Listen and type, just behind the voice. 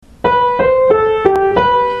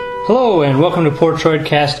Hello and welcome to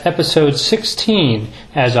Portroidcast episode 16.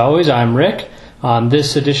 As always, I'm Rick. On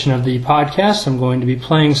this edition of the podcast, I'm going to be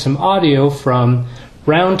playing some audio from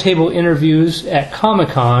roundtable interviews at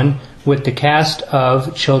Comic-Con with the cast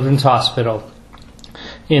of Children's Hospital.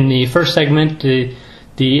 In the first segment, the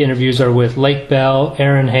interviews are with Lake Bell,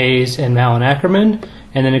 Aaron Hayes, and Malin Ackerman,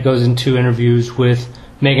 and then it goes into interviews with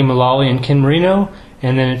Megan Mullally and Ken Marino,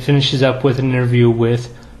 and then it finishes up with an interview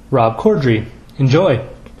with Rob Corddry. Enjoy!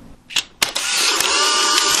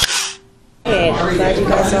 I'm glad you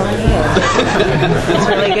guys all came. It's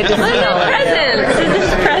really good to see you. Presents! Is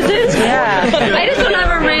this presents? Yeah. I just don't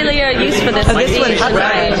have a really use for this. This one's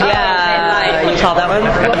right. Yeah. You call that one?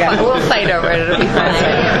 We'll fight over it. It'll be fun.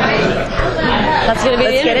 That's going to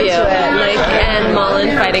be the interview. Lake and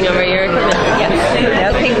Mullen fighting over your equipment.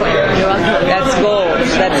 Yeah. Penguin. You're welcome. That's gold.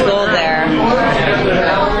 That's gold there.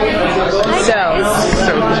 So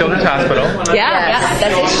Children's Hospital. Yeah.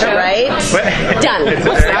 That's it. Show. Right? Done. Done.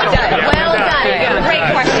 Well done. Great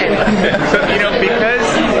question. Because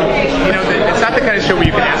it's not the kind of show where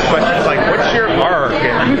you can ask questions like, "What's your arc?"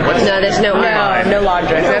 and "What's No, there's no No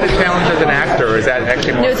logic. Is that a challenge as an actor, or is that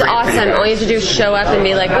actually more? No, it's awesome. All you have to do is show up and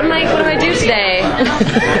be like, what do I do today?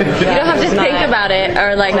 You don't have to think about it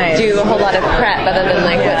or do a whole lot of prep other than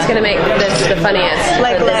what's going to make this the funniest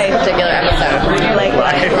for this particular episode. Like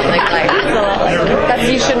life. That's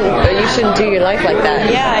you shouldn't do your life like that.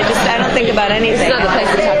 Yeah, I don't think about anything. It's not the place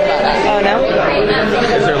to talk about that. Oh, no?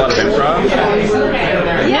 Is there a lot of improv?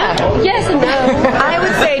 Yeah. Yes and no. I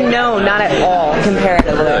would say no, not at all,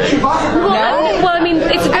 comparatively. Well, I mean,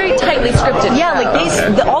 it's very tightly scripted. Yeah,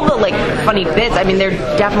 all the funny bits. I mean, they're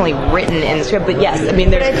definitely written in the script, but yes, I mean,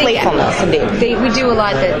 there's playfulness indeed. We do a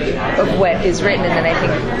lot of what is written, and then I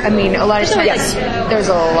think, a lot of times there's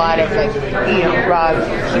a lot of Rob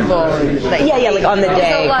people, on the day.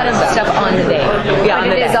 There's a lot of stuff on the day. Yeah, on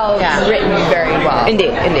the day. It is all written very well.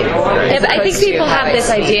 Indeed. Yeah, but I think people have this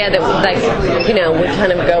idea that we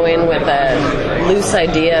kind of go in with a loose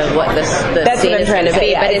idea of what the scene is going to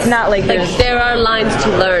be, but it's not like there are lines to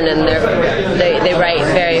learn, and they write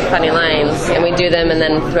very funny lines, and we do them and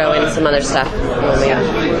then throw in some other stuff.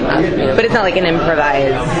 But it's not like an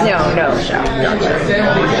improvised show.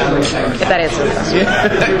 If that answers the question.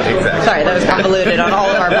 Exactly. Sorry, that was convoluted on all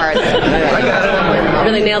of our parts.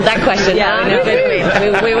 Really nailed that question. Yeah,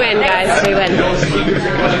 we win, guys. We win.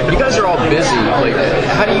 You guys are all busy.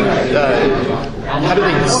 How do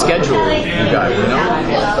they schedule you guys?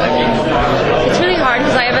 It's really hard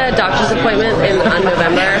because I have a doctor's appointment on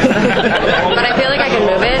November, but I feel like I can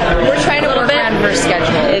move it. We're trying to work around her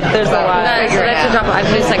schedule. There's a lot. I have to drop. I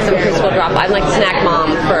have to do some preschool drop. I'm like snack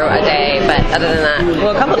mom for a day, but other than that,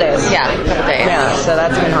 a couple days. Yeah, a couple days. Yeah, so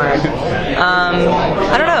that's been hard.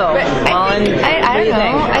 I don't know. I don't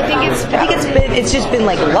know. I think it's just been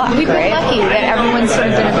luck. We've been lucky that everyone's sort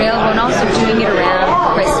of been available, and also doing it around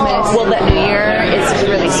Christmas, New Year. It's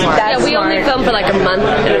really smart. Yeah, we only film for a month,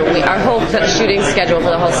 and our whole shooting schedule for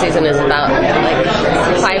the whole season is about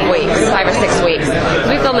 5 or 6 weeks.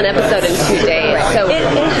 We film an episode in 2 days. So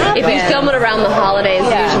if you film it around the holidays,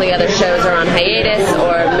 usually other shows are on hiatus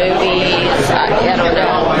or movies. I don't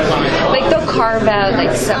know. They'll carve out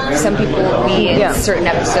some people will be in certain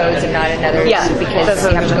episodes and not in others because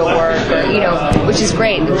you have to go work or which is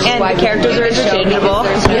great. Which is why the characters are interchangeable.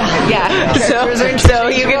 So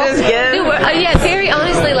you can just get very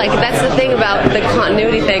honestly, that's the thing about the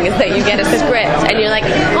continuity thing is that you get a script and you're like,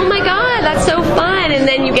 oh my god, that's so fun, and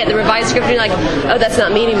then you get the revised script and you're like, oh, that's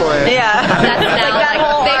not me anymore. Yeah, that's now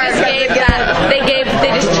they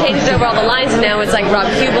just changed over all the lines, and now it's Rob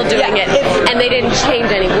Hubel doing it, and they didn't change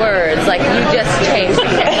any words. You just changed it.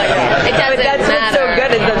 It doesn't that's matter. What's so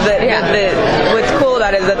good is that what's cool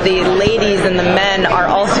about it is that the ladies and the men are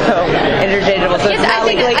also interchangeable. So it's not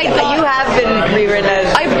you have been rewritten as...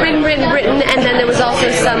 I've been written, and then there was also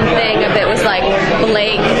something that was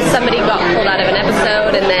Blake, somebody got pulled out of an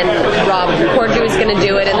episode, and then Rob Corddry was going to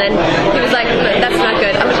do it, and then he was like, that's not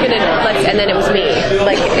good, I'm just going to, and then it was me.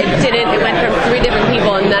 It went from 3 different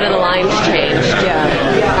people, and none of the lines changed. Yeah.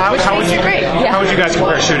 How would you guys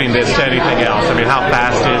compare shooting this to anything else? I mean, how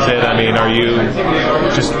fast is it? I mean, are you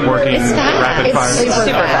just working rapid fire? It's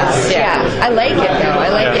super fast. Yeah. I like it though.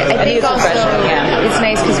 I think also it's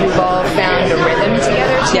nice because we've all found a rhythm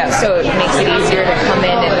together too. So it makes it easier to come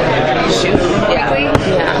in and shoot quickly.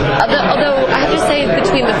 Yeah. Although I have to say,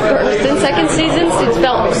 between the first and second seasons, it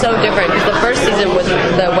felt so different because the first season was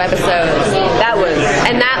the webisodes. That was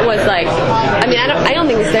I don't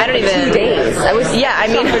think we stayed for 2 days.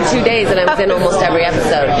 For 2 days, and I was in almost every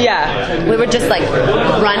episode. Yeah. We were just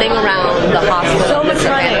running around the hospital. So much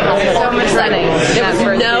running. There was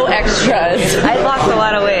no extras. I lost a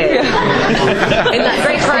lot of weight. In that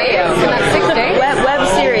great cardio. In that 6 days. Web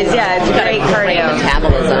series, yeah, it's great cardio.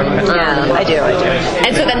 Metabolism. Yeah, I do.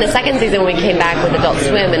 And so then the second season we came back with Adult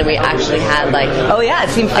Swim and we actually had like... Oh yeah, it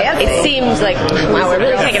seemed fancy. It seems like, wow, we're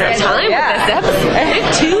really taking our time with this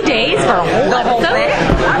episode. 2 days for a whole episode?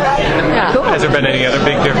 Yeah. Cool. Has there been any other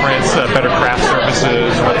big difference? Better craft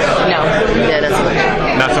services? No, not so much.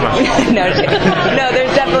 Not so much. no,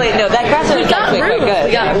 there's definitely that craft service is actually quite good.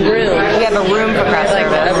 We got room. We have a room for craft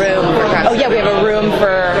service. A room for craft service. Oh yeah, we have a room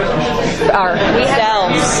for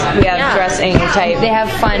ourselves. We have dressing type. They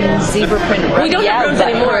have fun zebra print. We don't have rooms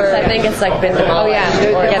anymore because I think it's like been demolished.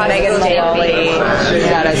 Oh yeah, Megan Mullally. She's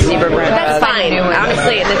got a zebra print. That's fine.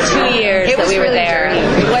 Honestly, in the 2 years that we were there,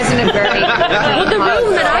 it wasn't a very. Well, the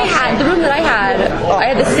room that I had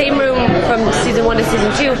the same room from season 1 to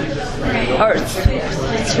season 2, or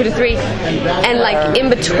 2 to 3, and like in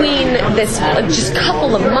between this just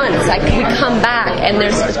couple of months, we come back and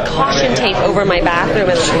there's caution tape over my bathroom,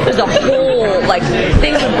 and there's a whole like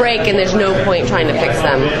things would break and there's no point trying to fix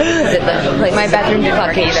them. My bathroom didn't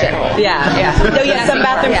work either. Yeah. No, yeah, some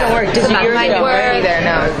bathrooms don't work. Does yours don't work either?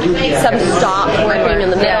 No. Some stop working in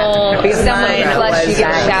the middle. Because someone mine flush, you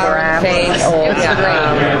get a shower in the face. It's great.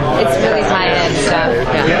 It's really high-end stuff.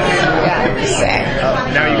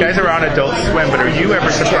 Now, you guys are on Adult Swim, but are you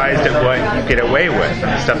ever surprised at what you get away with and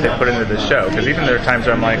the stuff they put into the show? Because even there are times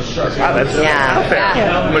where I'm like, wow, that's out there.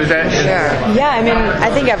 Yeah. But is that... Sure. Yeah, I mean, I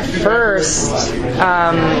think at first,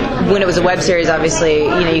 when it was a web series, obviously,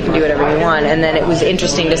 you can do whatever you want, and then it was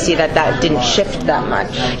interesting to see that didn't shift that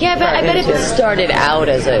much. Yeah, but I bet if it started out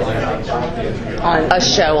as a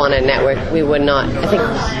show on a network, we would not, I think,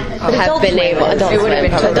 have been able... It would have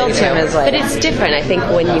been Adult Swim is like... But it's different, I think,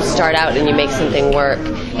 when you start out and you make something work,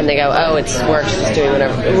 and they go, oh, it's works, it's doing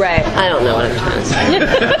whatever. Right. I don't know what I'm trying to say.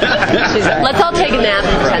 Let's all take a nap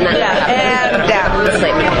and pretend that and down.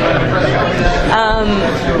 Sleep.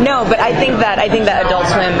 No, but I think that Adult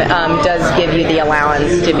Swim does give you the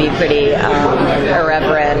allowance to be pretty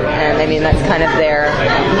irreverent, and I mean that's kind of their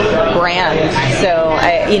brand. So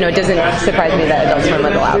it doesn't surprise me that Adult Swim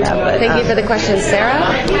would allow that. But, thank you for the question, Sarah.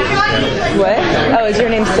 What? Oh, is your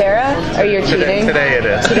name Sarah? Or you're cheating? Today it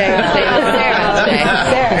is. Today.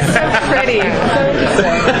 Sarah. So pretty. So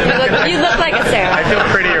interesting. You look like a Sarah. I feel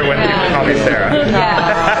prettier when people call me Sarah.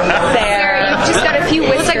 Yeah. Sarah, you've just got a few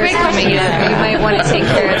whiskers coming up. You might want to take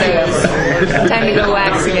care of those. Time to go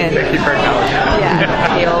wax again. Thank you for acknowledging.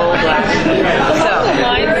 Yeah, the old wax. So,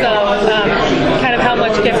 lines of kind of how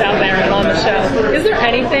much gets out there and on the show. Is there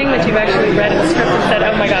anything that you've actually read in the script and said,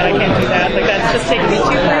 oh my god, I can't do that? Like that's just taking me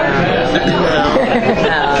too far?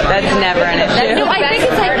 No, that's never an issue. No, I think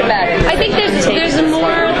it's like, I think there's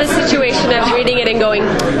more the situation of reading it and going,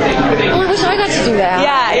 oh, I wish I got to do that.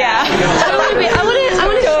 Yeah. I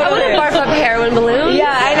want to barf up heroin balloons. Yeah,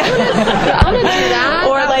 I know. I want to do that.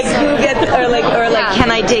 Or like can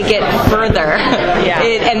I take it further? Yeah.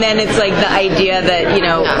 And then it's like the idea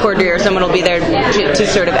that Cordy or someone will be there to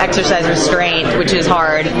sort of exercise restraint, which is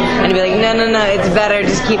hard, and be like, no, it's better,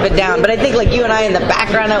 just keep it down. But I think like you and I in the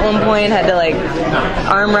background at one point had to like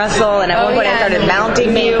arm wrestle, and at one point I started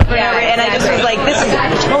mounting you, and I just was like, this is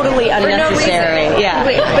totally unnecessary. No yeah.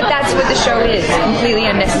 But that's what the show is. Completely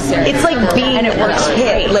unnecessary. It's like being and it works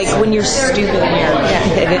hit, great. like when you're stupid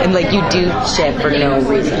and like you do shit for no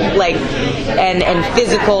reason, like and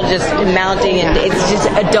physical just mounting, and it's just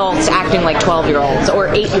adults acting like 12-year-olds or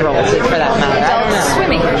 8-year-olds for that matter. I don't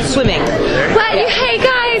know. Swimming. But hey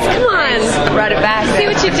guys, come on, Brought it back. see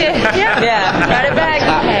what you did. Yeah. Brought it back.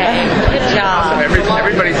 Good job.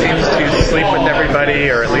 Everybody seems to sleep with everybody,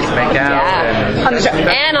 or at least make out. Yeah. On the show.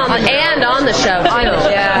 And on the show too.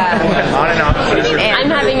 Yeah. On and off. I'm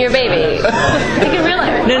having your baby. You can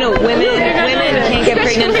realize. No. Women can't get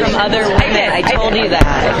pregnant from other women. I told you that.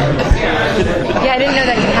 Yeah, I didn't know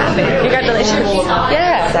that could happen. Congratulations.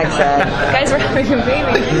 Yeah. Sex ed. Guys, we're having a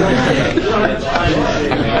baby.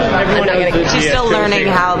 She's still learning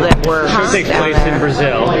how that works. The show takes place in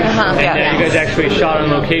Brazil, and you guys actually shot on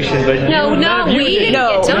location, but No, we didn't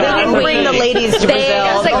get to they didn't bring the ladies to Brazil.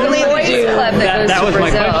 It's like Only the the boys dudes. club that goes that to was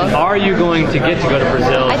Brazil. my question. Are you going to get to go to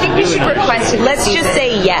Brazil? I think we should request it. Let's just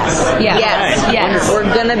say yes. Yeah. Yes. We're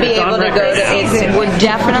gonna be able to go to. We're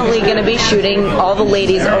definitely gonna be shooting. All the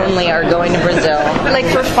ladies only are going to Brazil Like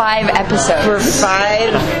for 5 episodes. for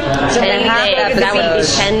 5 10 days. That would be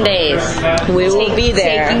 10 days. We will be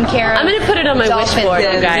there. Taking care of I'm going to put it on my wish board,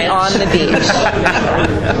 you guys. On the beach.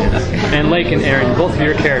 And Lake and Aaron, both of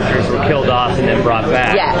your characters were killed off and then brought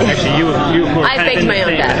back. Yeah. Actually, you were I kind of faked my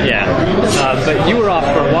own death. Yeah. But you were off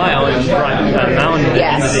for a while and brought Mountain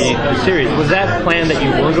Yes. into the series. Was that planned that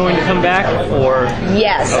you were going to come back, or?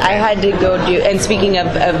 Yes, I had to go do. And speaking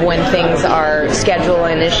of when things are schedule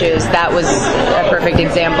and issues, that was a perfect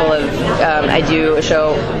example of. I do a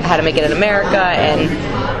show, How to Make It in America, and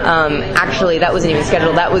actually that wasn't even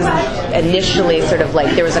scheduled. That was initially sort of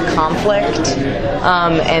like there was a conflict,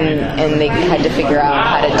 and they had to figure out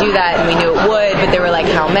how to do that, and we knew it would, but they were like,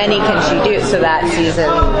 how many can she do? So that season,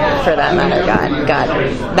 for that matter, got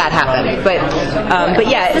that happened. But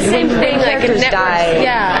yeah, It's the same thing. Like characters die.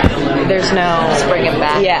 Yeah. There's no Just bring them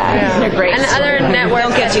back. Yeah, they're great. And other networks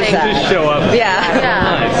don't get too I think- sad. Just show up. Yeah.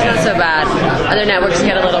 It's not so bad. Other networks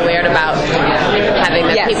get a little weird about having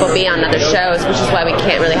the Yes. people be on other shows, which is why we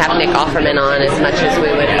can't really have Nick Offerman on as much as we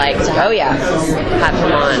would like to have, have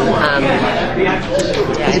him on.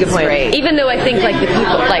 That's a good point. Great. Even though I think like the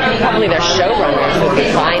people, like probably their showrunners would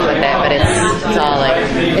be fine with it, but it's all like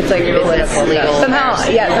business legal. Somehow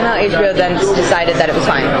HBO then decided that it was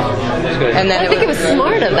fine, and then I think it was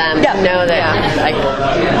smart of them to know that. Like,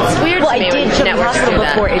 it's weird Well, to me I did when Children's networks do Hospital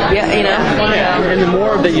that. before HBO, you know. And the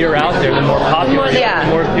more that you're out there, the more popular. Yeah.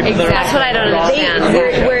 The more people that are. That's what I don't understand.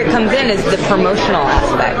 Where it comes in is the promotional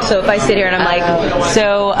aspect. So if I sit here and I'm like,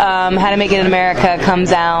 How to Make It in America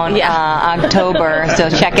comes out October, so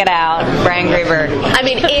check it out, Brian Graver. I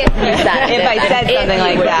mean, if you said If I said if something you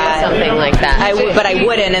like would do that. something like that, But I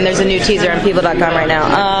wouldn't, and there's a new teaser on People.com right now.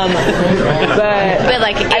 But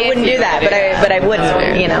like, I wouldn't do that, but I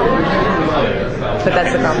wouldn't, you know. But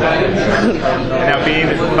that's the compliment. Now, being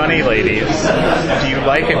funny ladies, do you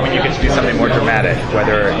like it when you get to do something more dramatic,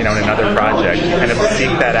 whether, in another project? You kind of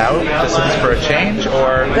seek that out just for a change,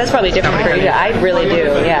 or? That's probably different for you. I really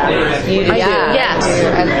do, yeah. You do, I do. Yes.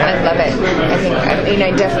 I love it.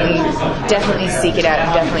 I definitely seek it out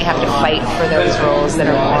and definitely have to fight for those roles that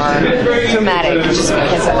are more dramatic, just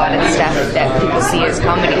because a lot of the stuff that people see as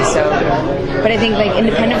comedy. So, but I think like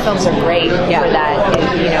independent films are great for that.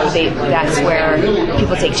 And, that's where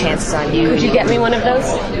people take chances on you. Could you get me one of those?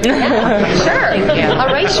 Sure.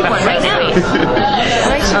 I'll write you one right now.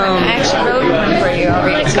 I'll write you one. I actually wrote one for you. I'll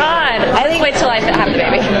read it. God, I think wait till I have the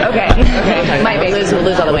baby. Okay. Might be. We'll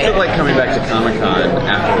lose all the weight. What's it like coming back to Comic-Con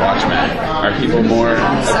after Watchmen? Are people more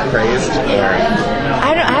praised?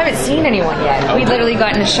 I haven't seen anyone yet. We literally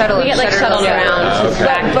got in a shuttle. We get like shuttled around.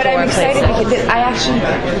 But I'm excited because I actually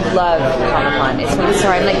love Comic-Con. So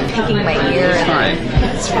I'm like picking my ear and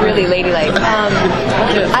it's really ladylike.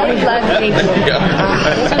 I love baby.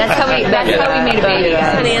 That's how we made a baby.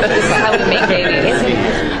 Guys. This is how we make babies.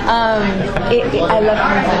 I love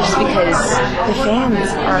Comic-Con just because the fans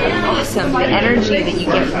are awesome. The energy that you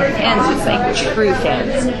get from the fans is like true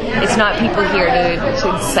fans. It's not people here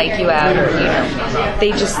to psych you out or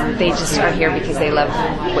they just are here because they love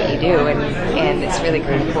what you do and it's really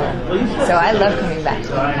kind of cool. So I love coming back to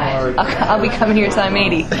Comic-Con. I'll be coming here till I'm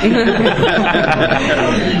 80. We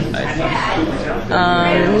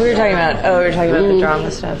were talking about the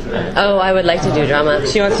drama stuff. Oh, I would like to do drama.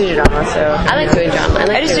 She wants to do drama, so I like doing drama.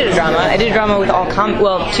 I just did a drama. I did a drama with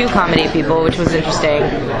two comedy people, which was interesting.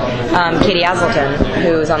 Katie Aselton,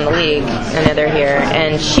 who's on the League, I know they're here,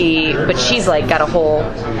 and she's like got a whole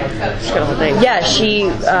thing. Yeah, she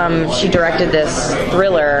directed this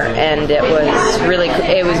thriller, and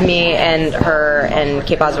it was me and her and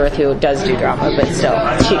Kate Bosworth, who does do drama, but still,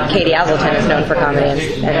 Katie Aselton is known for comedy,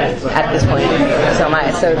 and at this point, so am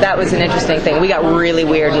I. So that was an interesting thing. We got really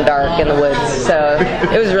weird and dark in the woods, so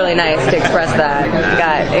it was really nice to express that.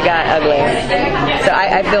 It got ugly. So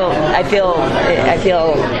I feel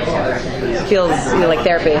it feels like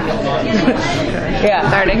therapy. Yeah,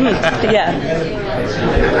 starting. Yeah.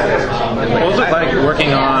 What was it like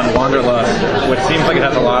working on Wanderlust, which seems like it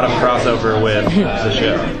has a lot of crossover with the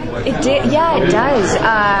show? It did, yeah, it does.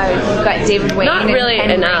 You've got David Wayne. Not really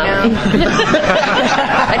and enough.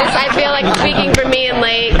 I feel like speaking for me and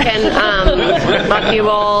Lake and Bucky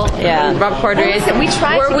Roll, and Rob Corddry. Listen, we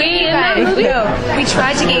tried to get you guys. No, we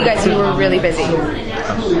tried to get you guys. We were really busy.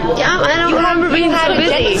 Yeah, I don't remember being so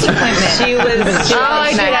busy. She was.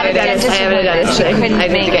 I did have a dentist. I have a dentist. She couldn't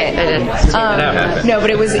make it. I did. No, but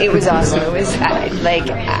it was awesome. It was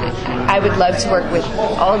I would love to work with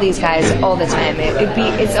all these guys all the time.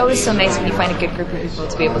 It's always so nice when you find a good group of people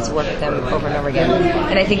to be able to work with them over and over again.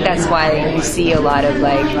 And I think that's why you see a lot of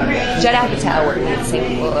like Judd Apatow working with the same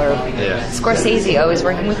people, or Scorsese always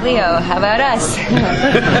working with Leo. How about us?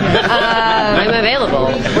 I'm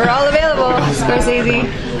available. We're all available, Scorsese.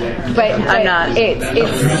 But I'm not.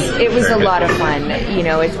 It was a lot of fun.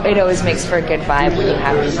 It always makes for a good vibe when you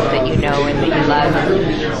have people that you know and that you love.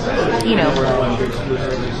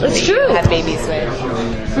 it's true. Have babies with.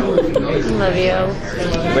 Love you.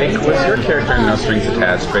 Wait, was your character in No Strings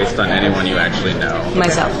Attached based on anyone you actually know?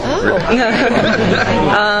 Myself.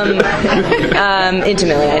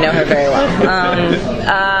 Intimately, I know her very well.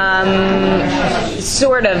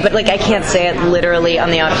 Sort of, but like I can't say it literally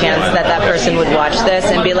on the off chance that person would watch this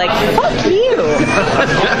and be like, "Fuck you!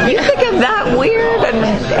 You think I'm that weird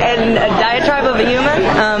and a diatribe of a human?"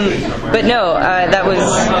 But no, that was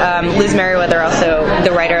Liz Merriweather, also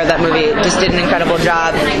the writer of that movie, just did an incredible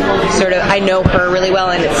job. Sort of, I know her really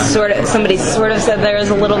well, and it's sort of somebody sort of said there's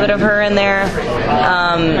a little bit of her in there,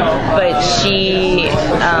 but she,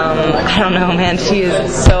 I don't know, man, she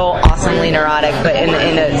is so awesomely neurotic, but in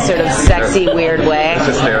a sort of sexy, weird way. It's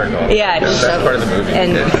hysterical. Yeah, that's part of the movie.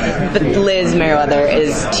 But Liz Merriweather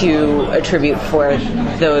is to attribute for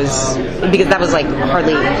those, because that was like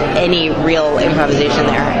hardly any real improvisation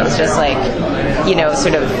there. It was just like,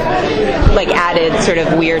 sort of like added sort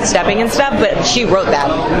of weird stepping and stuff, but she wrote that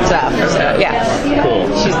stuff. So yeah, cool.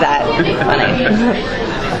 She's that funny.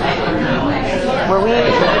 Were we?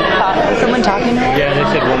 Was someone talking to her? Yeah, they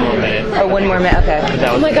said 1 more minute. Oh, 1 more minute. Okay.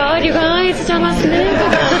 Oh my God, you guys! It's almost a minute.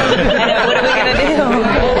 I know. What are we gonna do?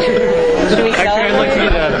 Should we Actually, I'd like to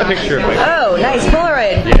get a picture of it. Oh, nice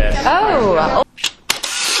Polaroid. Yes. Oh.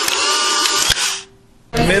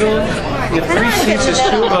 Middle, you have 3 seats, there's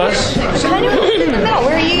 2 of us. How do we sit in the middle?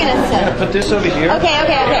 Where are you going to sit? Put this over here. Okay.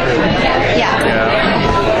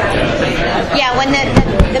 Yeah, when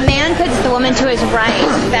the man puts the woman to his right,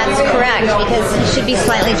 that's correct, because he should be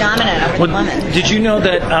slightly dominant over the woman. Did you know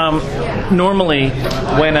that normally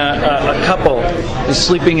when a couple is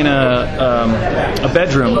sleeping in a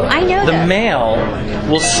bedroom, I know the that. male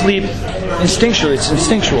will sleep instinctually, it's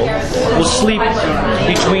instinctual, will sleep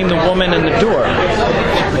between the woman and the door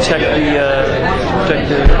to protect the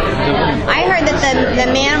I heard that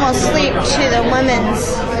the man will sleep to the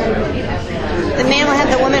woman's. The man will have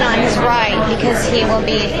the woman on his right because he's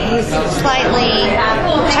slightly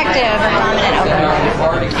protective or dominant over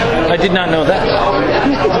her. I did not know that.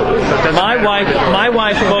 My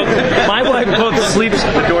wife both sleeps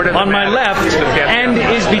on my left and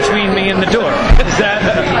is between me and the door. Is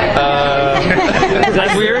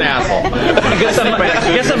that weird? An asshole. I guess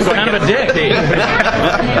I'm kind of a dick.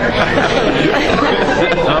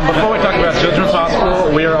 Before we talk about Children's Hospital,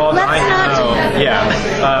 we are all dying to know.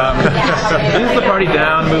 Is the Party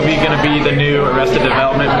Down movie going to be the new Arrested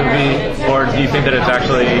Development movie, or do you think that it's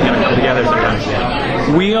actually going to come together sometime soon?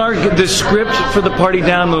 The script for the Party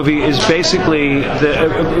Down movie is basically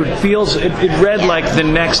it read like the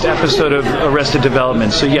next episode of Arrested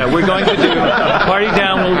Development. So yeah, we're going to do Party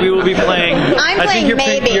Down. We will be playing. I'm playing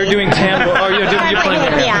Maybe. You're doing Tambor. Or you're playing.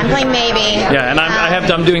 Yeah, I'm playing Maybe. Yeah, and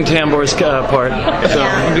I'm doing Tambor's part. So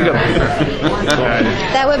it'll be good.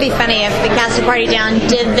 That would be funny if the cast of Party Down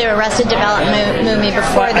did the Arrested Development movie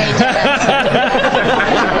before they did it.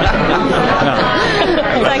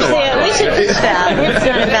 Actually, we should pitch that. It's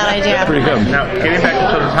not a bad idea. Pretty good. Now, getting back to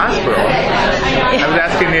Children's Hospital, I was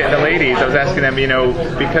asking the ladies, them,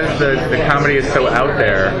 because the comedy is so out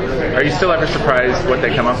there, are you still ever surprised what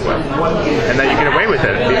they come up with? And that you get away with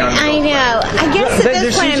it? I know. I guess at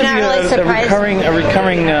this point I'm not really surprised. A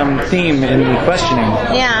recurring theme in the questioning.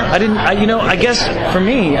 Yeah. I guess for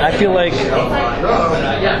me, I feel like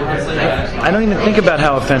I don't even think about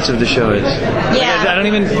how offensive the show is. Yeah.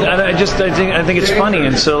 I think it's funny,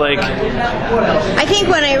 and so like. I think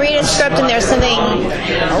when I read a script and there's something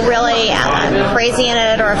really crazy in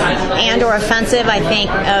it or offensive, I think,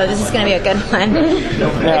 oh, this is going to be a good one.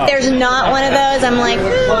 Yeah. If there's not one of those, I'm like,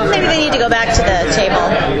 maybe they need to go back to the table.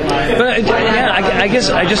 But I guess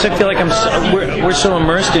I feel like we're so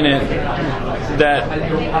immersed in it that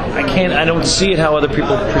I don't see it how other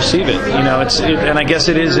people perceive it. And I guess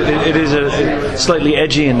it is a slightly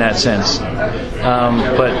edgy in that sense.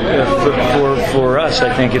 But for us,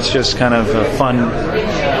 I think it's just kind of a fun,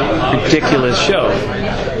 ridiculous show.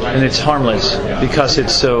 And it's harmless because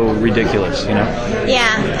it's so ridiculous,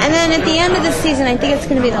 Yeah, and then at the end of the season, I think it's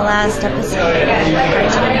going to be the last episode.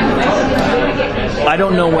 I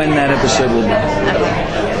don't know when that episode will be.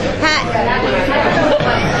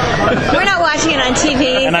 We're not watching it on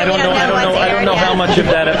TV. And I don't know how much of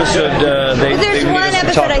that episode There's one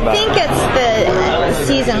episode, I think it's the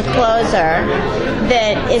season closer,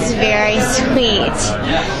 that is very sweet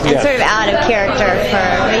and sort of out of character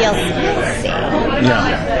for you'll see.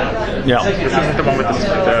 Yeah. This isn't the one with the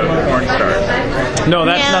porn stars. No,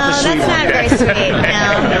 that's not the sweet that's not very sweet. No.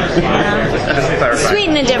 Just to clarify. Sweet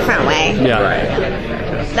in a different way. Yeah. Right.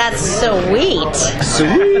 That's sweet.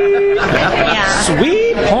 Sweet. Yeah.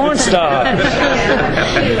 Sweet porn star.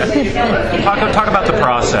 Talk about the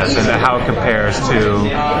process and how it compares to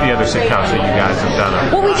the other sitcoms that you guys have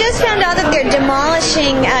done? Well, we just found out that they're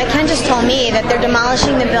demolishing. Ken just told me that they're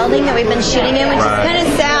demolishing the building that we've been shooting in, which is kind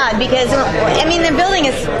of sad because I mean the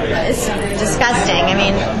building is disgusting. I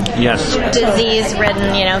mean, yes,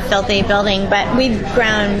 disease-ridden, filthy building, but we've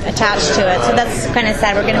grown attached to it, so that's kind of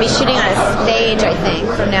sad. We're going to be shooting on a stage, I think,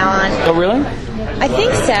 from now on. Oh, really? I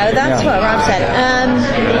think so. That's what Rob said.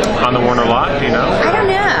 On the Warner lot, do you know? I don't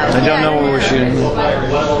know. I don't know what we're shooting.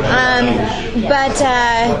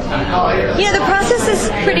 The process is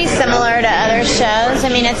pretty similar to other shows. I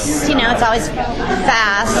mean, it's always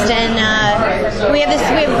fast, and we have a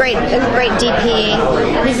great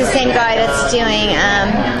DP. He's the same guy that's doing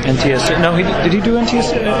NTSA. No, did he do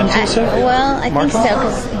NTSA? Well, I think so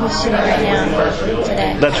because he's shooting right now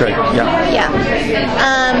today. That's right. Yeah.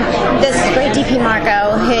 This great DP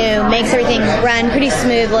Marco, who makes everything run pretty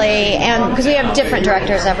smoothly, and because we have different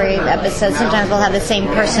directors every episode, sometimes we'll have the same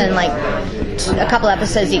person like a couple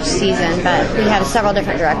episodes each season, but we have several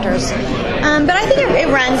different directors. But I think it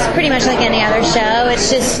runs pretty much like any other show. It's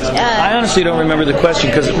just I honestly don't remember the question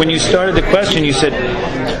because when you started the question, you said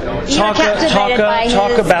talk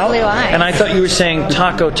about, and I thought you were saying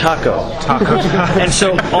taco. And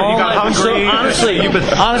so honestly,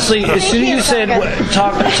 as soon as you said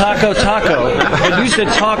taco, and you said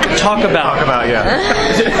talk about,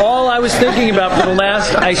 yeah. All I was thinking about for the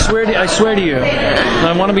last, I swear to you, and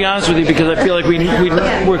I want to be honest with you because I feel like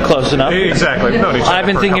we're close enough. Exactly. I've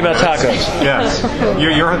been thinking about tacos. Yes.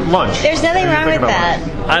 Your lunch. There's nothing wrong with that.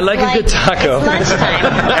 I like a good taco. It's lunchtime.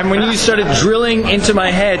 And when you started drilling into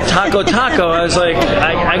my head taco, I was like,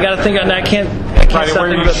 I got to think, and I can't stop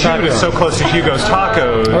thinking about taco. It's so close to Hugo's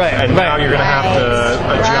Tacos, and now you're going to have to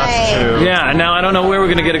adjust to. Yeah, and now I don't know where we're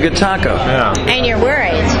going to get a good taco. Yeah. And you're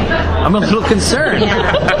worried. I'm a little concerned.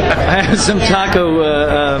 I have some taco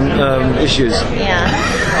issues. Yeah.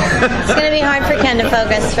 It's going to be hard for Ken to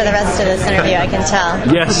focus for the rest of this interview, I can tell.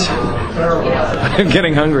 Yes. I'm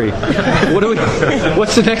getting hungry.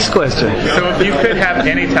 What's the next question? So if you could have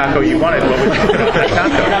any taco you wanted, what would you put on that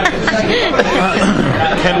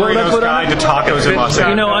taco? Ken Marino's guide to tacos in Los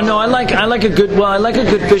Angeles. No, I like a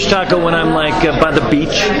good fish taco when I'm like by the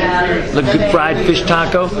beach, like good fried fish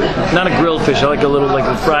taco. Not a grilled fish. I like a little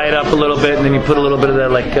fry it up a little bit, and then you put a little bit of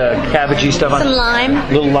that cabbagey stuff on. Some lime.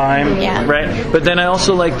 Little lime. Yeah. Right. But then I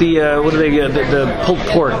also like the the pulled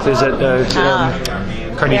pork. There's that.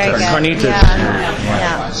 Carnitas.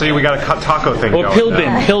 Yeah. So we got a taco thing going.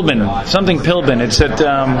 Pilbin. Something Pilbin. It's at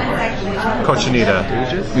Cochinita.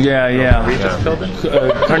 Yeah.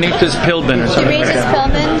 Carnitas Pilbin or something like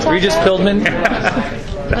that. Regis Pilbin?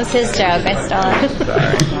 That was his joke. I stole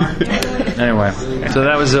it. Anyway, so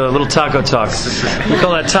that was a little taco talk. We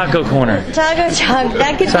call that Taco Corner. Taco talk.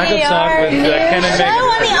 That could Taco be talk our with new Ken and show Megan.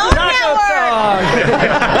 on the Oprah Network.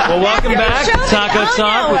 Well, welcome back to Taco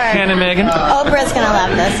Talk with Ken and Megan. Oprah's going to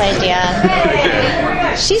love this idea.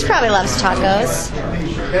 She probably loves tacos.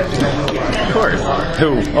 Of course.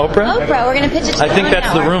 Who? Oprah? Oprah. We're going to pitch it to I think the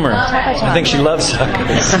that's the rumor. I think she loves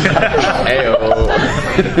tacos.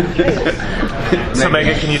 So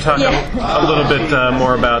Megan, can you talk a little bit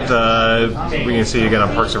more about we can see you again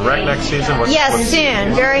on Parks and Rec next season?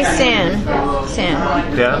 Soon, very soon.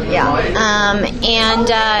 Yeah. And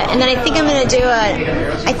then I think I'm going to do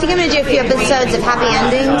a few episodes of Happy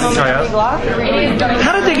Endings. Oh, yeah?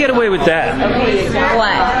 How did they get away with that?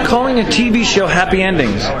 What? Calling a TV show Happy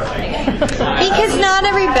Endings. Because not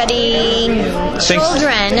everybody,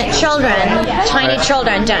 tiny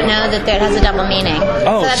children don't know that it has a double meaning.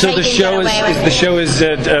 Oh, so the show is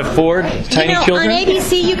for tiny children? On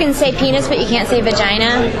ABC you can say penis, but you can't say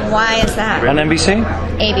vagina. Why is that? On NBC?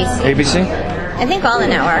 ABC. I think all the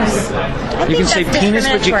networks. You can say penis,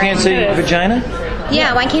 but you can't say vagina?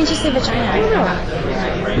 Yeah, why can't you say vagina? I don't know.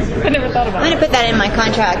 I never thought about I'm going to put that in my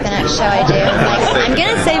contract the next show I do. I'm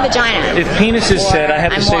going to say vagina. If penis is said, I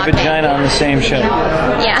have to say vagina on the same show.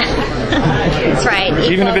 Yeah. That's right.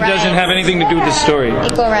 Even if it doesn't have anything to do with the story.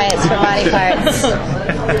 Equal rights for body parts.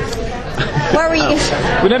 What were you?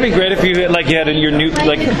 Wouldn't that be great if you had your new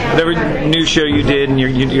whatever new show you did, and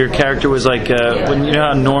your character was like when you know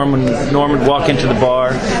how Norm would walk into the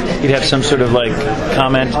bar, he'd have some sort of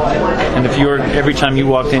comment, and if every time you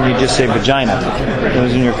walked in, you'd just say vagina. It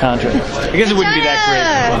was in your contract. I guess it wouldn't be that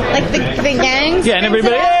great. Like the gangs. Yeah, and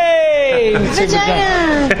everybody. Hey!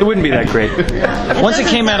 Vagina. It wouldn't be that great. Once it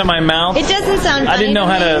came out of my mouth, it doesn't sound funny. I didn't know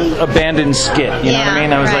how to abandon skit. You know what I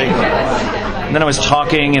mean? I was like. And then I was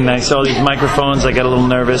talking, and I saw these microphones. I got a little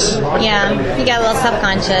nervous. Yeah, you got a little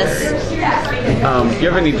subconscious. Do you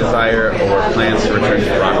have any desire or plans to return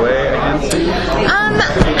to Broadway again?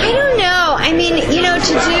 I don't know. I mean, to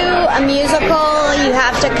do a musical, you have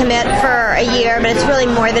have to commit for a year, but it's really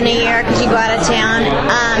more than a year because you go out of town.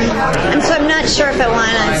 And so I'm not sure if I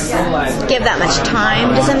want to give that much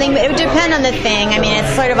time to something, but it would depend on the thing. I mean,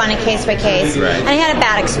 it's sort of on a case by case. And I had a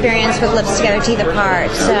bad experience with Lips Together, Teeth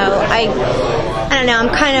Apart, so I don't know. I'm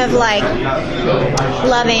kind of like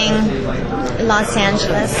loving Los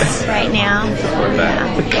Angeles right now.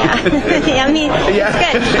 Yeah. I mean, it's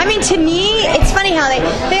good. I mean, to me, it's funny how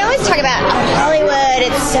they always talk about Hollywood.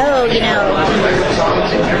 It's so,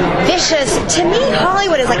 vicious. To me,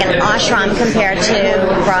 Hollywood is like an ashram compared to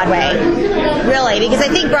Broadway, really, because I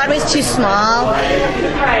think Broadway's too small.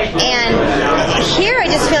 And here, I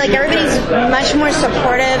just feel like everybody's much more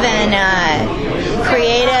supportive and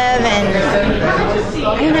creative, and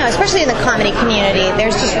I don't know, especially in the comedy community,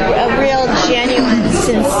 there's just a real genuine,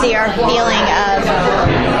 sincere feeling of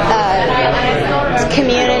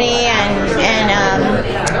community and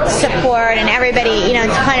support, and everybody,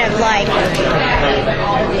 it's kind of like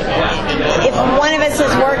if one of us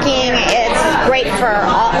is working, it's great for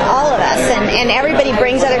all of us, and everybody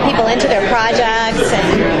brings other people into their projects,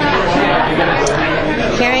 and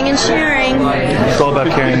caring and sharing. It's all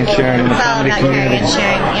about caring and sharing in the comedy community. It's all about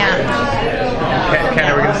caring and sharing, yeah. Ken,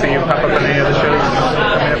 are we going to see you pop up in any of the shows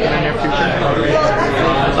coming up in the near future?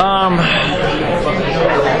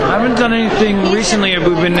 I haven't done anything recently.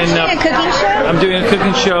 We've been in a cooking show? I'm doing a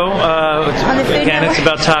cooking show. Again, it's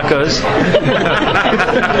about tacos.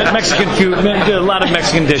 Mexican food, a lot of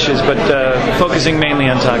Mexican dishes, but focusing mainly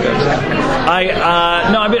on tacos.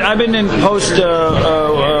 I've been in post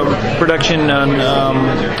production on a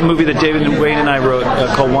movie that David and Wayne and I wrote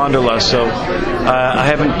called Wanderlust. So I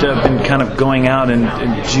haven't been kind of going out and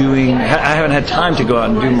doing. I haven't had time to go out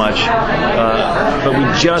and do much, but we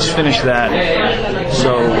just finished that.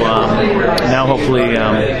 So now hopefully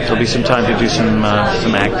there'll be some time to do some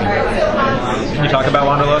acting. Can you talk about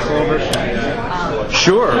Wanderlust a little bit?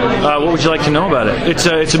 Sure. What would you like to know about it?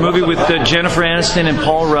 It's a movie with Jennifer Aniston and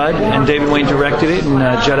Paul Rudd, and David Wayne directed it, and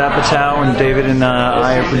Judd Apatow and David and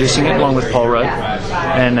I are producing it along with Paul Rudd,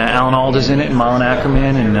 and Alan Alda's in it, and Malin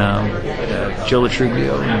Ackerman, and Joe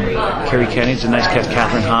Latruglio, and Kerry Kenny. It's a nice cast.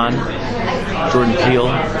 Catherine Hahn, Jordan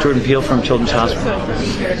Peele from Children's Hospital,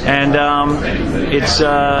 and it's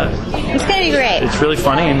gonna be great. It's really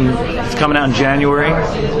funny, and it's coming out in January. I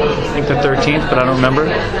think the 13th, but I don't remember.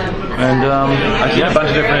 And I've seen a bunch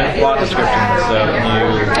of different plot descriptions.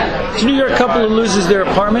 It's a New York couple who loses their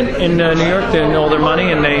apartment in New York. They all their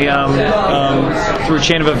money, and they, through a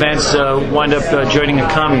chain of events, wind up joining a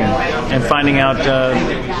commune and finding out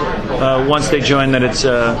once they join that it's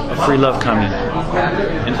a free love commune.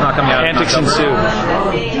 It's not coming out. Antics ensue.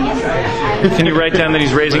 Can you write down that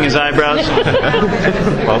he's raising his eyebrows?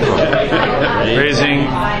 Raising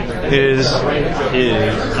his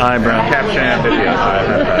eyebrow. Caption and video.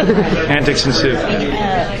 Antics ensue.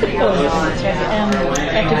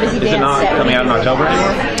 Is it not coming out in October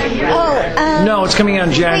anymore? No, it's coming out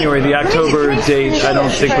in January. The October date I don't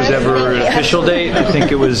think was ever an official date. I think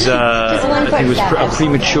it was a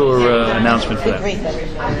premature announcement for that.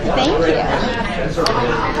 Thank you.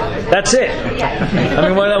 That's it. I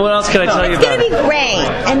mean, what else can I tell you about it? It's going to be great,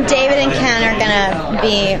 and David and Ken are going to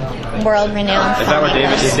be world-renowned. Is that what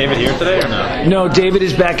is David here today or no? No, David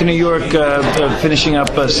is back in New York finishing up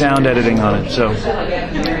sound editing on it. So,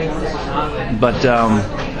 but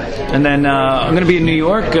and then I'm going to be in New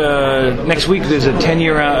York next week. There's a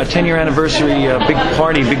 10-year anniversary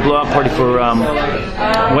big blowout party for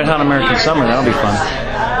Wet Hot American Summer. That'll be fun.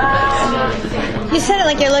 You said it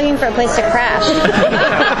like you're looking for a place to crash.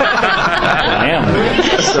 I am.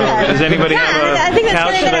 So, does anybody have a I think that's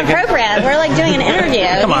couch really that appropriate. We're like doing an interview.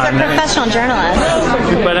 Come on, these are professional journalists.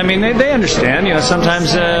 But I mean, they understand.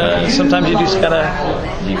 Sometimes you just gotta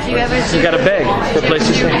beg for a place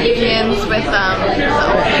to stay. Reunions with Where the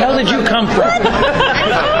hell did you come from?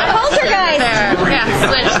 Poltergeist. Yeah,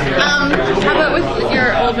 switch. How about with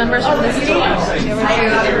your old members from the city?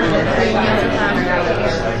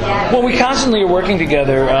 Well, we constantly are working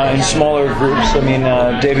together in smaller groups. I mean,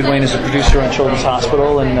 David Wayne is a producer on Children's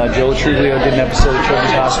Hospital, and Joe Latruglio did an episode of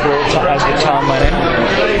Children's Hospital, as did Tom Lennon.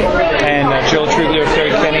 And Joe Latruglio,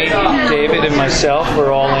 Kerry Kenny, David, and myself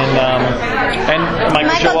were all in, and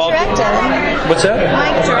Michael Showalter. What's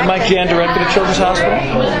that? Mike Jan directed at Children's Hospital.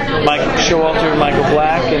 Mike Showalter, Michael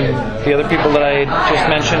Black, and the other people that I just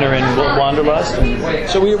mentioned are in Wanderlust. And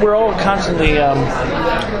so we're all constantly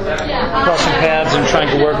crossing paths and trying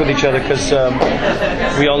to work with each other because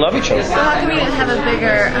we all love each other. So how come you didn't have a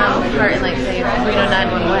bigger part in, like, say, Reno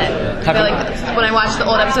 911? I feel like when I watch the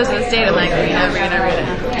old episodes of The State, I'm like, Reno.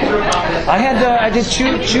 I did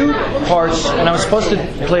two parts, and I was supposed to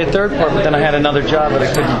play a third part, but then I had another job that I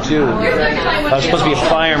couldn't do. I was supposed to be a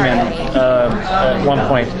fireman at one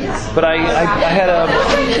point, but I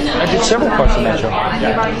did several parts in that show.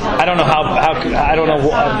 I don't know how I don't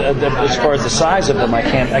know as far as the size of them. I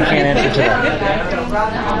can't answer to that.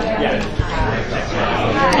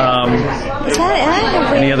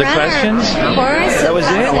 Any other questions? Of course. That was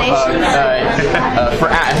it? For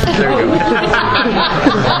there you go.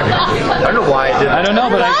 I don't know why I did that. I don't know,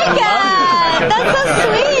 but I love it. That's so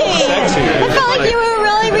sweet. I felt like you were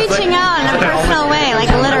really reaching out in a personal way, like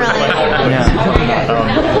literally.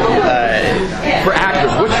 For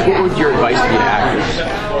actors, what would your advice be to actors?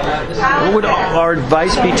 What would our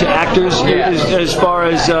advice be to actors as far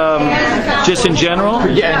as just in general?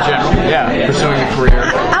 Yeah, in general. Yeah, pursuing a career.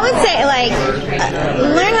 I would say,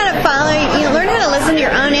 learn how to learn how to listen to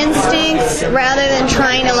your own instincts rather than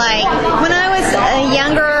trying to, when I was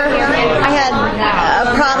younger, I had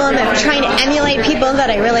a problem of trying to emulate people that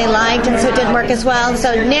I really liked, and so it didn't work as well.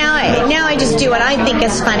 So now I just do what I think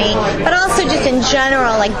is funny, but also just in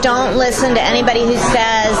general, don't listen to anybody who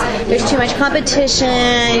says there's too much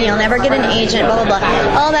competition, you'll never get an agent, blah, blah, blah,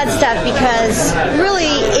 all that stuff, because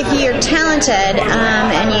really, if you're talented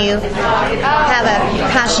and you have a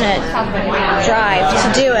passionate drive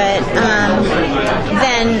to do it,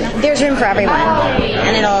 then there's room for everyone,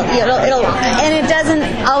 and it'll and it doesn't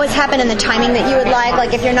always happen in the timing that you would like.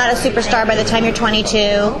 Like if you're not a superstar by the time you're 22,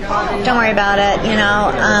 don't worry about it,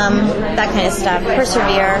 that kind of stuff.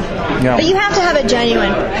 Persevere. Yeah. But you have to have a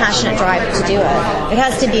genuine, passionate drive to do it. It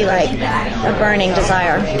has to be a burning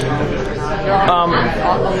desire.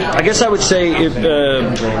 I guess I would say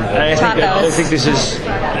I think this is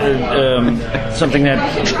something that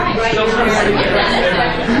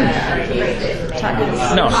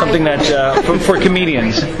for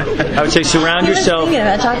comedians, I would say surround yourself. Thinking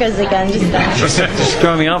about tacos again, just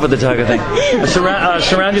throwing me off with the taco thing.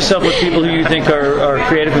 Surround yourself with people who you think are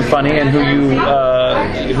creative and funny, and who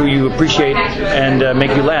you appreciate and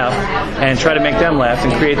make you laugh, and try to make them laugh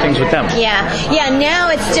and create things with them. Yeah. Now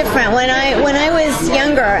it's different. When I was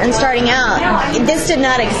younger and starting out, this did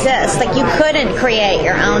not exist. You couldn't create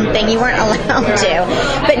your own thing. You weren't allowed to.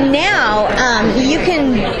 But now you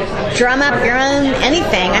can drum up your own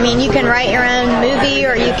anything. I mean, you can write your own movie,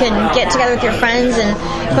 or you can get together with your friends and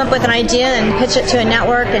come up with an idea and pitch it to a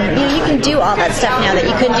network, and you can do all that stuff now that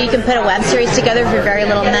you can do. You can put a web series together for very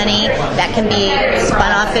little money that can be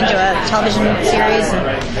spun off into a television series.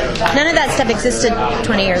 None of that stuff existed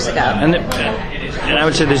 20 years ago. And I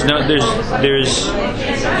would say there's no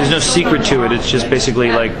secret to it. It's just basically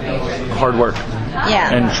hard work.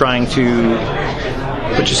 Yeah. And trying to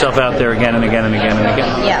put yourself out there again and again and again and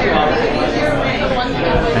again. Yeah.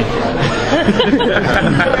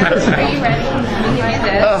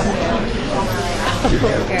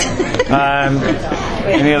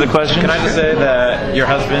 Any other questions? Can I just say that your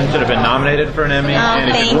husband should have been nominated for an Emmy,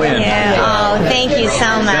 and he could win. Thank you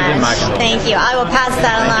so much. Thank you. I will pass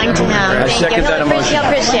that along to him. Thank you. He'll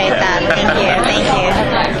appreciate that. Thank you.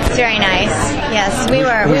 It's very nice. Yes, we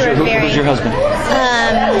were very. Who's your husband?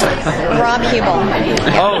 Rob Hubel.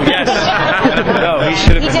 Oh yes. No, he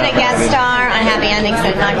should have. He did a guest star on Happy Endings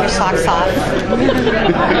that knocked your socks off.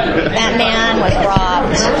 That man was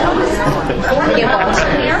robbed. Hubel.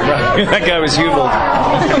 That guy was Hubel.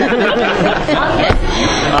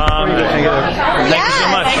 Thank you so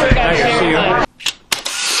much. Nice to see you.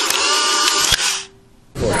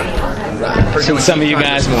 Seen some of you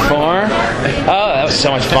guys before. Oh, that was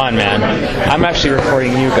so much fun, man. I'm actually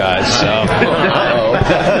recording you guys, so.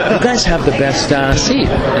 You guys have the best seat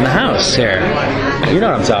in the house here. You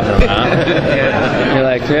know what I'm talking about. You're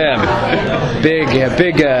like, big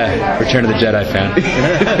Return of the Jedi fan.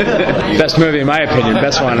 Best movie in my opinion,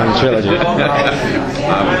 best one on the trilogy.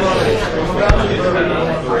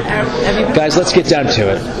 Guys, let's get down to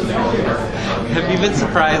it. Have you been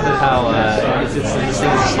surprised at how this thing is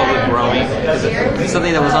slowly growing? It's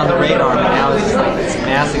something that was on the radar, but now it's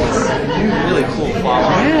massive. It's really cool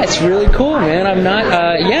following. Yeah, it's really cool, man. I'm not.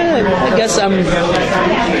 I guess I'm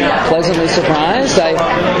pleasantly surprised.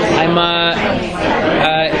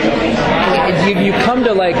 You come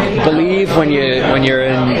to believe when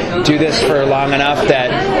you're do this for long enough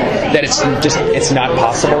that it's not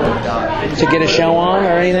possible to get a show on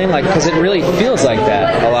or anything, because it really feels like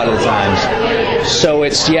that a lot of the times. So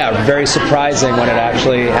it's very surprising when it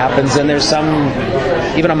actually happens, and there's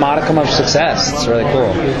even a modicum of success. It's really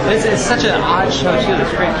cool. It's such an odd show too.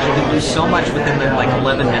 That's great because you can do so much within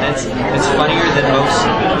 11 minutes. It's funnier than most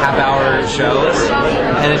half-hour shows,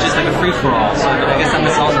 and it's just a free-for-all. So I guess that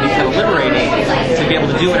must also be kind of liberating to be able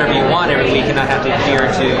to do whatever you want every week and not have to adhere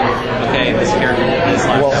to this character, this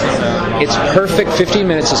last episode. It's perfect. 15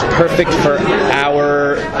 minutes is perfect for our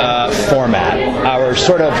our format, our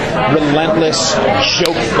sort of relentless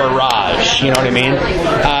joke barrage. You know what I mean?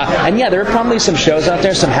 And yeah, there are probably some shows out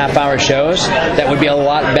there, some half-hour shows that would be a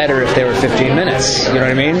lot better if they were 15 minutes. You know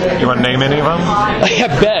what I mean? You want to name any of them? I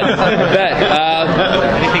bet.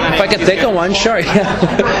 If I can think of one, sure.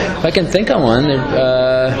 Yeah. If I can think of one,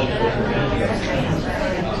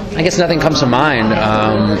 I guess nothing comes to mind.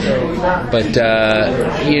 But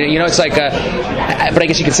you know, it's like. But I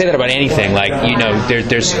guess you could say that about anything. Like, you know,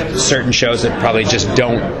 there's certain shows that probably just they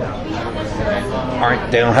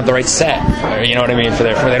don't have the right set, or, you know what I mean,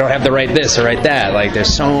 they don't have the right this or right that. Like,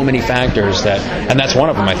 there's so many factors and that's one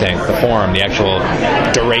of them, I think, the form, the actual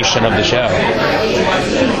duration of the show.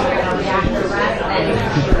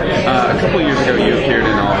 A couple of years ago, you appeared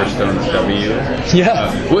in Oliver Stone's W.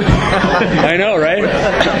 Yeah. I know, right?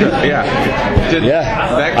 Yeah.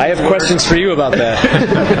 I have questions for you about that. Did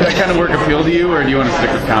that kind of work appeal to you, or do you want to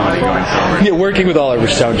stick with comedy going forward? Yeah, working with Oliver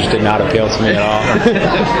Stone just did not appeal to me at all.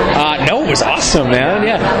 No, it was awesome, man.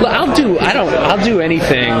 Yeah. Look, I'll do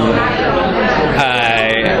anything.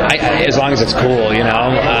 As long as it's cool, you know.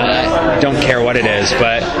 I don't care what it is,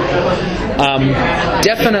 but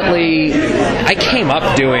definitely, I came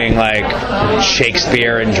up doing like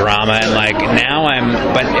Shakespeare and drama, and like now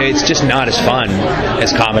but it's just not as fun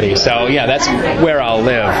as comedy. So yeah, that's where I'll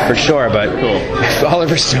live for sure. But if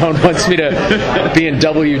Oliver Stone wants me to be in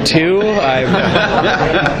W2, I'm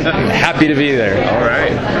happy to be there. All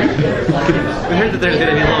right. We heard that there's going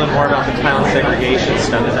to be a little bit more about the town segregation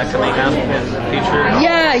stuff. Is that coming up in the future?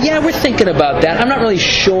 Yeah, we're thinking about that. I'm not really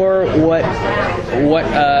sure what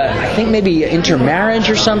I think maybe intermarriage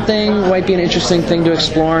or something might be an interesting thing to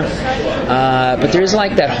explore. But there's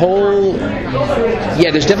like that whole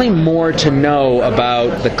there's definitely more to know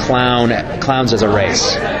about the clowns as a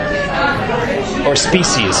race or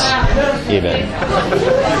species even.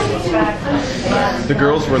 The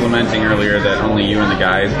girls were lamenting earlier that only you and the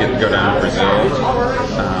guys get to go down to Brazil.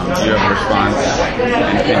 Do you have a response,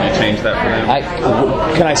 and can you change that for them?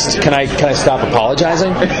 Can I stop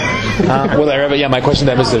apologizing? Will there ever? Yeah, my question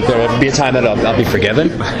to them is that there ever be a time that I'll be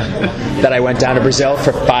forgiven? That I went down to Brazil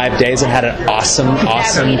for 5 days and had an awesome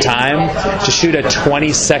time to shoot a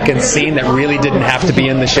 20-second scene that really didn't have to be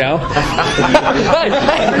in the show.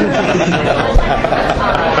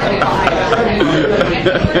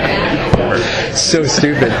 So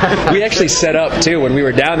stupid. We actually set up too when we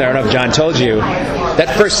were down there. I don't know if John told you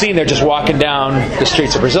that first scene. They're just walking down the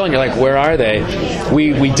streets of Brazil, and you're like, "Where are they?"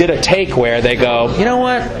 We did a take where they go, "You know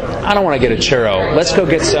what? I don't want to get a churro. Let's go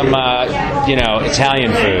get some,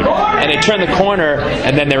 Italian food." And they turn the corner,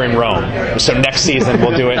 and then they're in Rome. So next season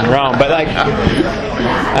we'll do it in Rome. But like,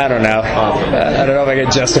 I don't know. I don't know if I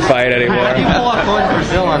can justify it anymore. How do you pull off going to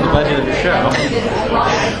Brazil on the budget of the show?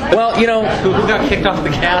 Well, you know, who got kicked off the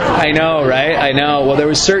cast? I know, right? I know. Well, there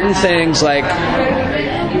were certain things like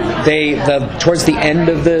towards the end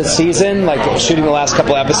of the season, like shooting the last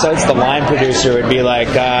couple episodes, the line producer would be like,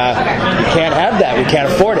 "You can't have that. We can't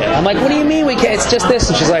afford it." I'm like, "What do you mean we can't? It's just this."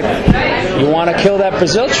 And she's like, "You want to kill that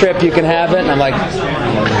Brazil trip? You can have it." And I'm like,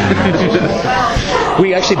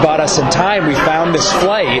 we actually bought us some time. We found this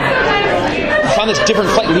flight. We found this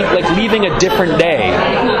different flight, like leaving a different day.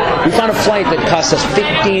 We found a flight that cost us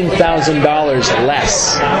 $15,000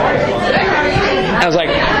 less. I was like,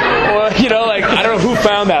 well, I don't know who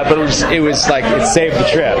found that, but it was like it saved the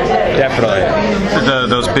trip, definitely.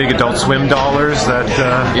 Those big Adult Swim dollars that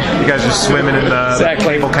you guys are swimming in the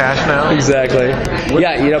cable cash now. Exactly.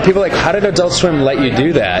 Yeah, people are like, how did Adult Swim let you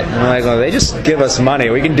do that? And I'm like, well, they just give us money.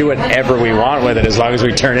 We can do whatever we want with it as long as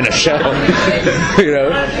we turn in a show.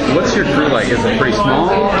 What's your crew like? Is it pretty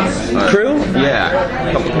small? Crew? Yeah,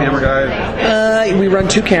 a couple camera guys. We run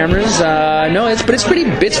 2 cameras. No, it's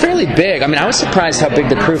fairly big. I mean, I was surprised how big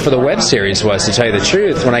the crew for the web series was, to tell you the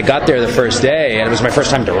truth. When I got there the first day, and it was my first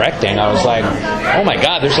time directing, I was like, oh my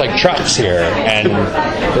god, there's like trucks here, and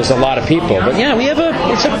there's a lot of people. But yeah,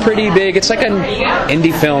 it's a pretty big, it's like an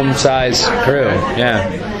indie film size crew. Yeah.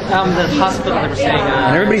 The hospital, they were saying...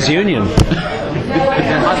 and everybody's union.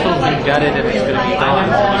 The hospital's been gutted and it's going to be gone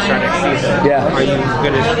when we start next season. Yeah.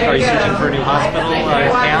 Are you searching for a new hospital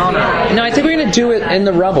town? Or? No, I think we're going to do it in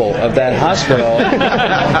the rubble of that hospital.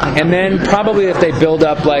 And then probably if they build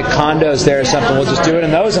up like condos there or something, we'll just do it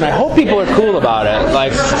in those. And I hope people are cool about it.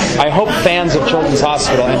 Like, I hope fans of Children's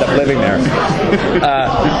Hospital end up living there.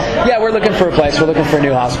 Yeah, we're looking for a place. We're looking for a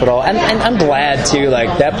new hospital, and I'm glad too.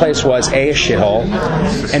 Like that place was A, a shithole,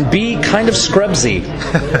 and B, kind of scrubsy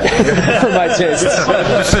for my taste.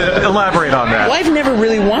 Just elaborate on that. Well, I've never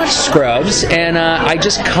really watched Scrubs, and I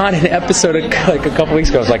just caught an episode like a couple weeks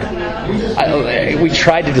ago. I was like, we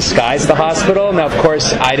tried to disguise the hospital. Now, of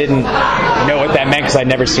course, I didn't know what that meant because I'd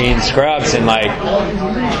never seen Scrubs, and like,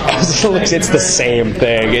 it's the same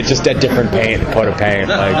thing. It's just a different coat of paint.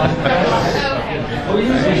 Like,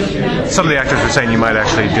 some of the actors were saying you might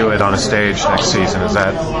actually do it on a stage next season. Is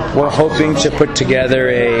that? We're hoping to put together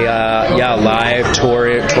a live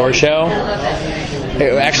tour show.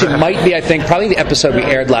 It actually might be, I think, probably the episode we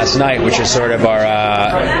aired last night, which is sort of our,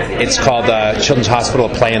 it's called Children's Hospital,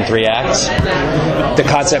 a play in 3 acts. The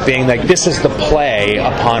concept being, like, this is the play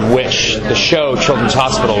upon which the show Children's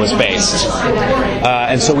Hospital was based.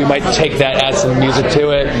 And so we might take that, add some music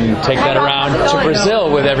to it, and take that around to Brazil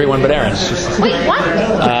with everyone but Aaron. Wait, what?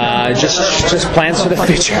 Just plans for the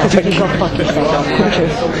future.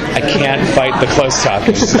 I can't fight the close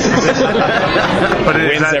talkers. But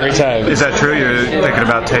wins every time. Is that true? You're thinking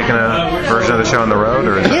about taking a version of the show on the road,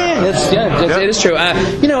 or? It is true.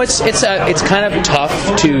 It's kind of tough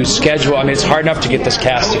to schedule. I mean, it's hard enough to get this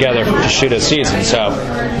cast together to shoot a season. So,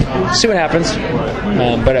 see what happens.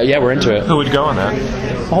 But we're into it. Who would go on that?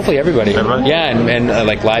 Hopefully everybody. Yeah, and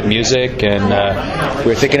like live music, and we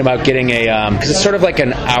were thinking about getting because it's sort of like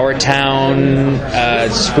an Our Town,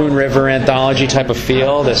 Spoon River anthology type of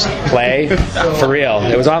feel. This play, for real.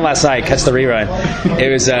 It was on last night. Catch the rerun. It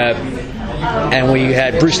was. And we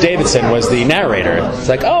had Bruce Davidson was the narrator. It's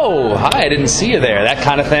like, oh, hi, I didn't see you there. That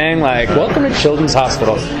kind of thing. Like, welcome to Children's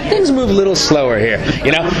Hospital. Things move a little slower here,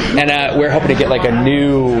 you know. And we're hoping to get like a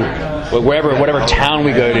new, whatever town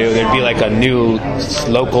we go to, there'd be like a new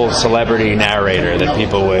local celebrity narrator that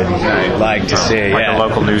people would like to see. Like a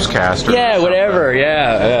local newscaster. Yeah, whatever.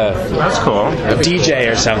 Yeah. That's cool. A DJ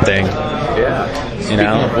or something. Yeah. Speaking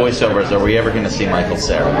of voiceovers, are we ever going to see Michael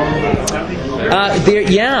Cera?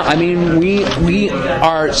 I mean, we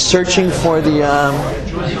are searching for the.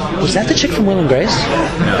 Was that the chick from Will and Grace?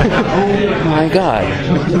 Oh my God,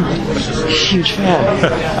 huge fan.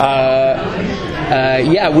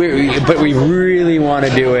 But we really want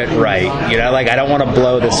to do it right. You know, like I don't want to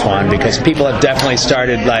blow this one because people have definitely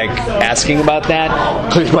started like asking about that,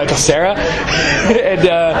 including Michael Cera.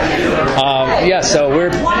 And so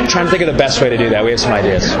we're trying to think of the best way to do that. We have some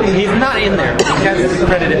ideas. He's not in there. He has his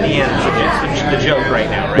credit at the end. It's the joke right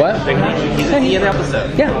now, right? What? He's in the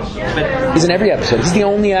episode. Yeah, but he's in every episode. He's the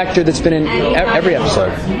only actor that's been in every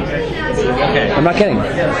episode. Okay. I'm not kidding.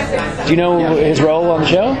 Do you know his role on the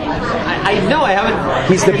show? I know, I haven't.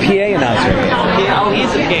 He's the PA announcer.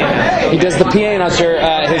 He's the PA announcer. He does the PA announcer.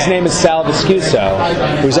 His name is Sal Viscuso,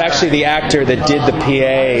 who's actually the actor that did the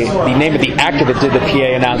PA. The name of the actor that did the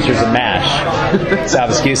PA announcers in MASH, Sal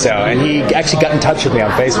Viscuso, and he actually got in touch with me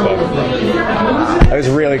on Facebook. That was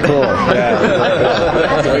really cool. Yeah.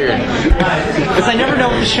 That's weird. Because I never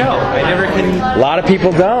know the show. I never can. A lot of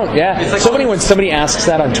people don't. Yeah. Like when somebody asks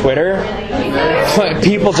that on Twitter,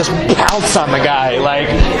 people just pounce on the guy. Like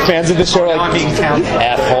fans of the show, like I'm being counted.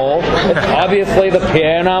 Asshole. Obviously, the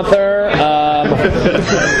PA announcer.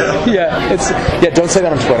 Don't say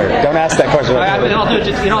that on Twitter. Don't ask that question.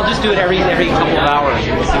 I'll just do it every couple of hours.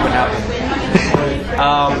 We'll see what happens.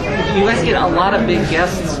 You guys get a lot of big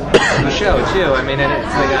guests on the show too. I mean, and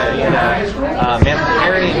it's like Manfred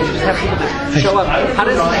Perry. You just have people that show up. How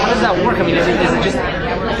does that work? I mean, is it just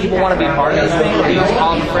people want to be part of this thing, or do you just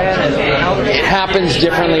call them a friend? It happens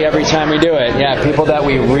differently every time we do it. Yeah, people that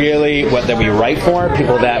we write for,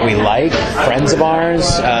 people that we like, friends of ours.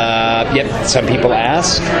 Some people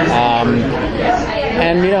ask.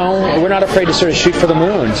 And we're not afraid to sort of shoot for the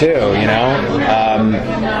moon too.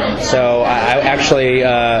 So I actually.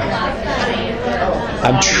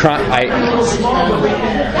 I'm trying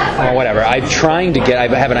to get. I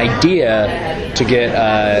have an idea to get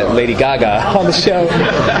Lady Gaga on the show.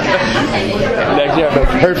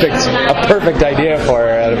 A perfect idea for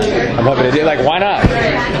her. I'm hoping to do. Like, why not?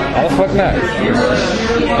 How the fuck not?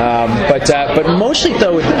 But mostly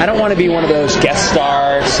though, I don't want to be one of those guest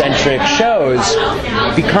star centric shows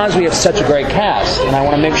because we have such a great cast, and I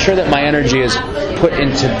want to make sure that my energy is put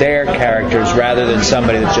into their characters rather than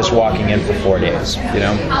somebody that's just walking in for 4 days.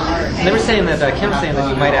 They were saying that Kim's saying that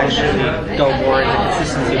you might actually go more into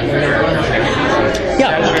consistency of your characters.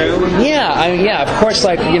 Yeah, of course,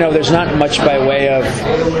 like, there's not much by way of...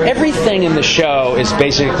 Everything in the show is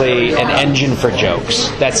basically an engine for jokes.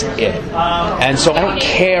 That's it. And so I don't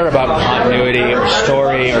care about continuity or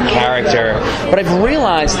story or character, but I've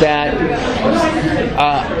realized that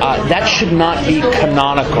that should not be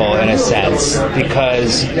canonical in a sense,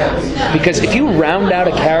 because if you round out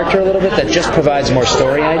a character a little bit, that just provides more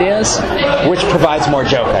story ideas, which provides more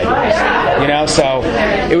joke ideas. So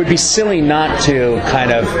it would be silly not to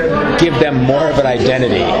kind of give them more of an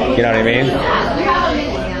identity. You know what I mean?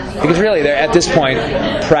 Because really, they're at this point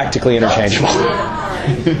practically interchangeable.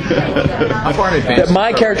 How far in advance?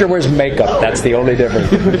 My character wears makeup. That's the only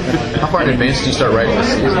difference. How far in advance do you start writing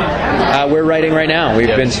this season? We're writing right now. We've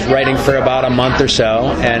been writing for about a month or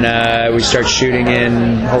so, and we start shooting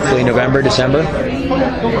in hopefully November, December.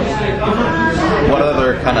 What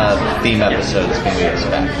other kind of theme episodes can we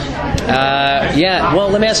expect? Well,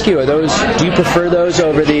 let me ask you: do you prefer those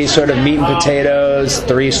over the sort of meat and potatoes,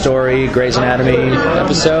 3-story Grey's Anatomy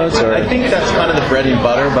episodes? Or? I think that's kind of the bread and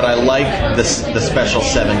butter, but I like the special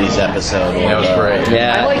 70s episode. That was great.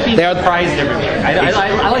 Yeah, I like being surprised every week.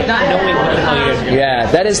 I like not knowing what the hell you guys are doing.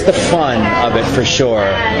 Yeah, that is the fun of it for sure.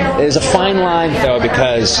 There's a fine line though,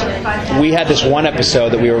 because we had this one episode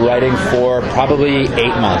that we were writing for probably 8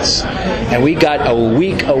 months, and we got a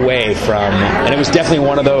week away from, and it was definitely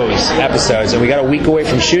one of those episodes, and we got a week away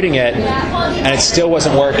from shooting it, and it still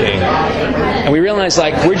wasn't working. And we realized,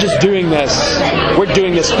 like, we're doing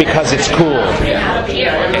this because it's cool,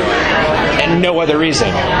 and no other reason.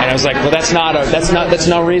 And I was like, well, that's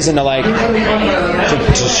no reason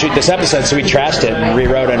to shoot this episode. So we trashed it and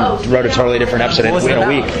wrote a totally different episode in a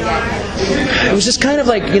week. It was just kind of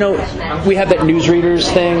like, we have that newsreaders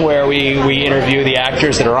thing where we interview the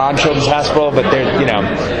actors that are on Children's Hospital, but they're,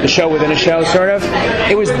 the show within a show, sort of.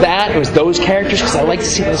 It was those characters, because I like to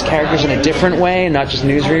see those characters in a different way, and not just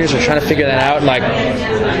newsreaders. We're trying to figure that out. And, like,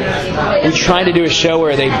 we're trying to do a show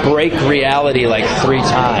where they break reality like 3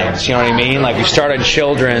 times. You know what I mean? Like, we start on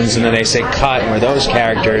Children's, and then they say cut, and we're those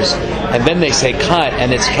characters, and then they say cut,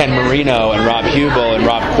 and it's Ken Marino and Rob Hubel and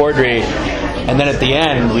Rob Corddry. And then at the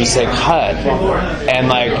end, we say cut. And,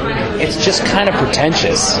 like, it's just kind of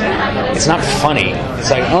pretentious. It's not funny.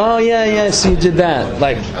 It's like, oh, yeah, so you did that.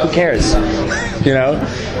 Like, who cares? You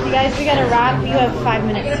guys, we gotta wrap. You have 5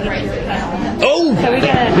 minutes to get to your panel. Oh! So we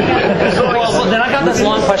gotta well, then I got this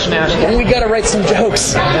long question to ask you. And we gotta write some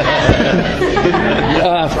jokes.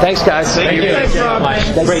 Thanks, guys. Thank you.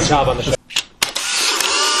 Great job on the show.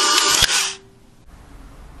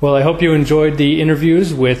 Well, I hope you enjoyed the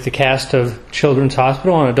interviews with the cast of Children's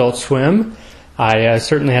Hospital on Adult Swim. I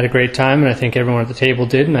certainly had a great time, and I think everyone at the table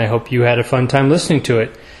did, and I hope you had a fun time listening to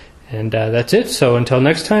it. And that's it. So until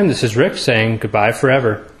next time, this is Rick saying goodbye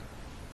forever.